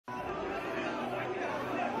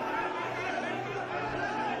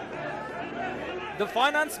The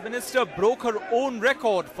finance minister broke her own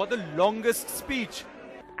record for the longest speech.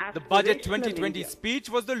 The Budget 2020 speech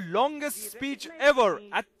was the longest speech ever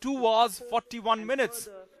at 2 hours 41 minutes.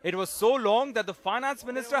 It was so long that the finance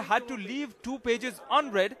minister had to leave 2 pages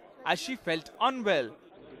unread as she felt unwell.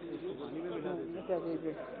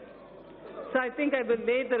 So I think I will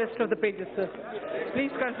lay the rest of the pages, sir.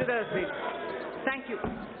 Please consider us read. Thank you.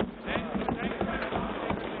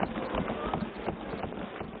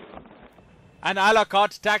 An a la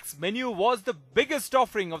carte tax menu was the biggest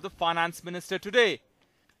offering of the finance minister today.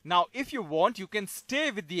 Now, if you want, you can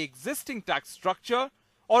stay with the existing tax structure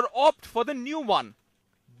or opt for the new one.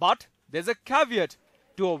 But there's a caveat.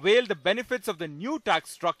 To avail the benefits of the new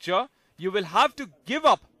tax structure, you will have to give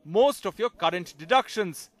up most of your current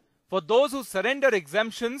deductions. For those who surrender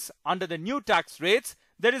exemptions under the new tax rates,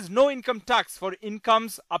 there is no income tax for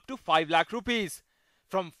incomes up to 5 lakh rupees.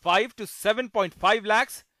 From 5 to 7.5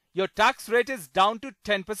 lakhs, your tax rate is down to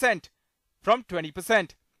 10% from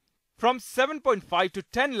 20%. From 7.5 to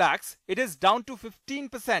 10 lakhs, it is down to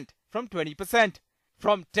 15% from 20%.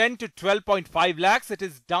 From 10 to 12.5 lakhs, it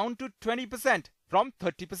is down to 20% from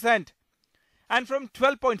 30%. And from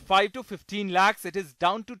 12.5 to 15 lakhs, it is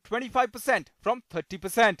down to 25% from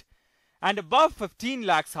 30%. And above 15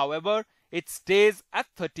 lakhs, however, it stays at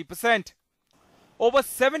 30%. Over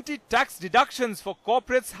 70 tax deductions for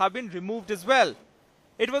corporates have been removed as well.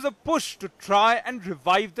 It was a push to try and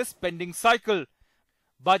revive the spending cycle.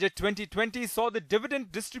 Budget 2020 saw the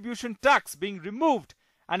dividend distribution tax being removed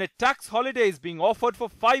and a tax holiday is being offered for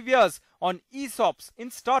 5 years on ESOPs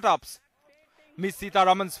in startups. Ms.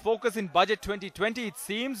 Sitharaman's focus in Budget 2020, it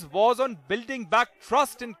seems, was on building back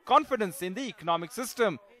trust and confidence in the economic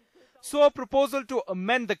system. So a proposal to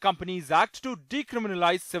amend the Companies Act to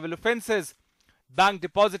decriminalize civil offences. Bank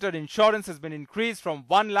depositor insurance has been increased from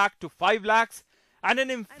 1 lakh to 5 lakhs and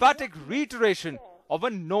an emphatic reiteration of a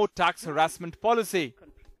no tax harassment policy.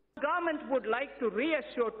 The government would like to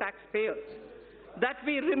reassure taxpayers that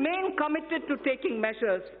we remain committed to taking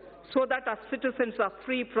measures so that our citizens are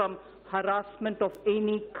free from harassment of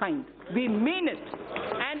any kind. We mean it,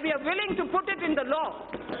 and we are willing to put it in the law.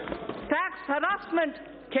 Tax harassment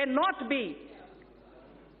cannot be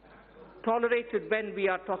tolerated when we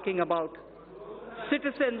are talking about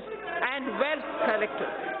citizens and wealth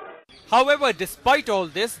collectors. However, despite all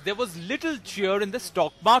this, there was little cheer in the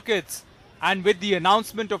stock markets. And with the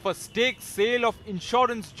announcement of a stake sale of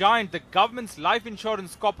insurance giant, the Government's Life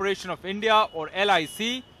Insurance Corporation of India, or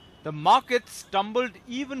LIC, the market stumbled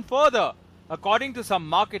even further. According to some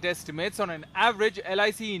market estimates, on an average,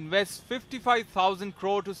 LIC invests 55,000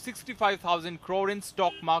 crore to 65,000 crore in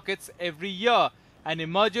stock markets every year and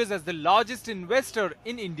emerges as the largest investor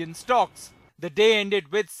in Indian stocks. The day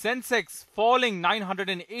ended with Sensex falling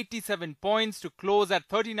 987 points to close at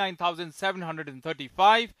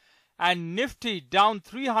 39,735 and Nifty down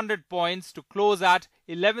 300 points to close at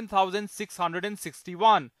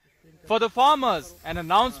 11,661. For the farmers, an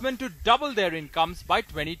announcement to double their incomes by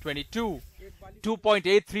 2022.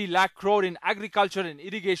 2.83 lakh crore in agriculture and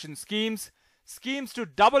irrigation schemes, schemes to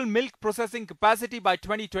double milk processing capacity by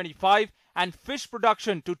 2025 and fish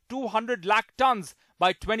production to 200 lakh tons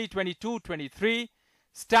by 2022-23,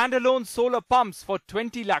 standalone solar pumps for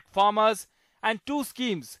 20 lakh farmers, and 2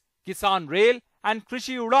 schemes, Kisan Rail and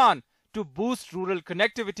Krishi Udan, to boost rural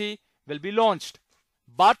connectivity will be launched.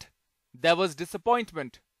 But there was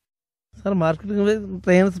disappointment. Sir marketing में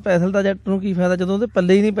train special का जट की फायदा जो तो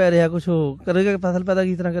पल्ले ही नहीं पै रहा कुछ हो करेगा फसल पैदा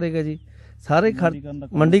किस तरह करेगा जी सारे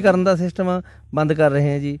मंडीकरण का सिस्टम बंद कर रहे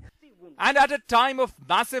हैं जी. And at a time of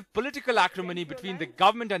massive political acrimony between the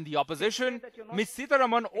government and the opposition, Ms.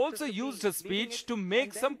 Sitharaman also used her speech to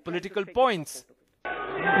make some political points.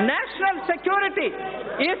 National security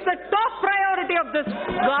is the top priority of this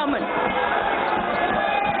government.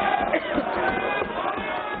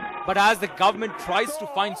 But as the government tries to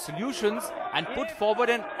find solutions and put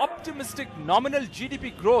forward an optimistic nominal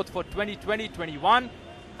GDP growth for 2020-21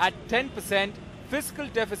 at 10%, fiscal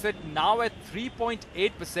deficit now at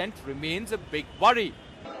 3.8% remains a big worry.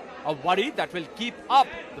 A worry that will keep up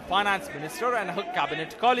the finance minister and her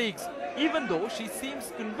cabinet colleagues, even though she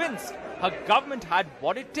seems convinced her government had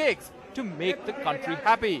what it takes to make the country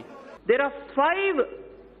happy. There are 5,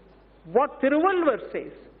 what Thiruvalluvar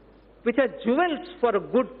says, which are jewels for a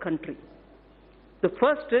good country. The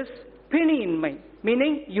first is pini in mind,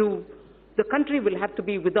 meaning the country will have to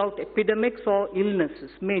be without epidemics or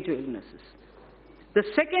illnesses, major illnesses. The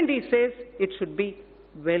second, he says, it should be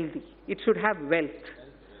wealthy. It should have wealth.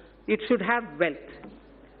 It should have wealth.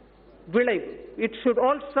 It should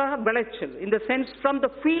also have velachal, in the sense from the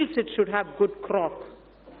fields it should have good crop.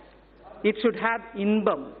 It should have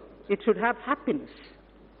inbam. it should have happiness.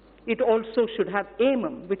 It also should have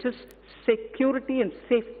aimum, which is security and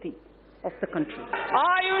safety of the country.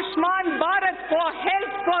 Ayushman Bharat for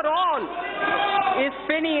health for all is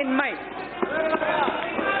penny in mind.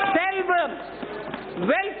 Selvam,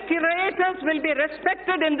 wealth creators will be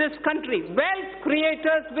respected in this country. Wealth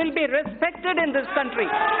creators will be respected in this country.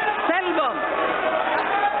 Selvam,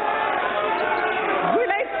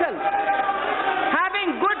 Vilaysal, having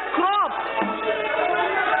good crops,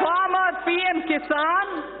 farmer PM Kisan,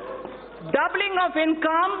 doubling of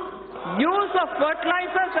income, use of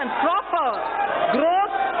fertilizers and proper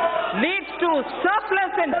growth leads to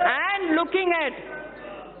surplus and looking at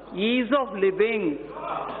ease of living,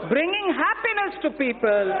 bringing happiness to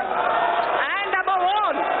people, and above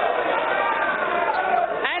all,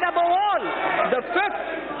 the fifth,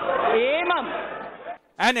 aimum.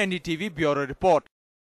 An NDTV Bureau Report.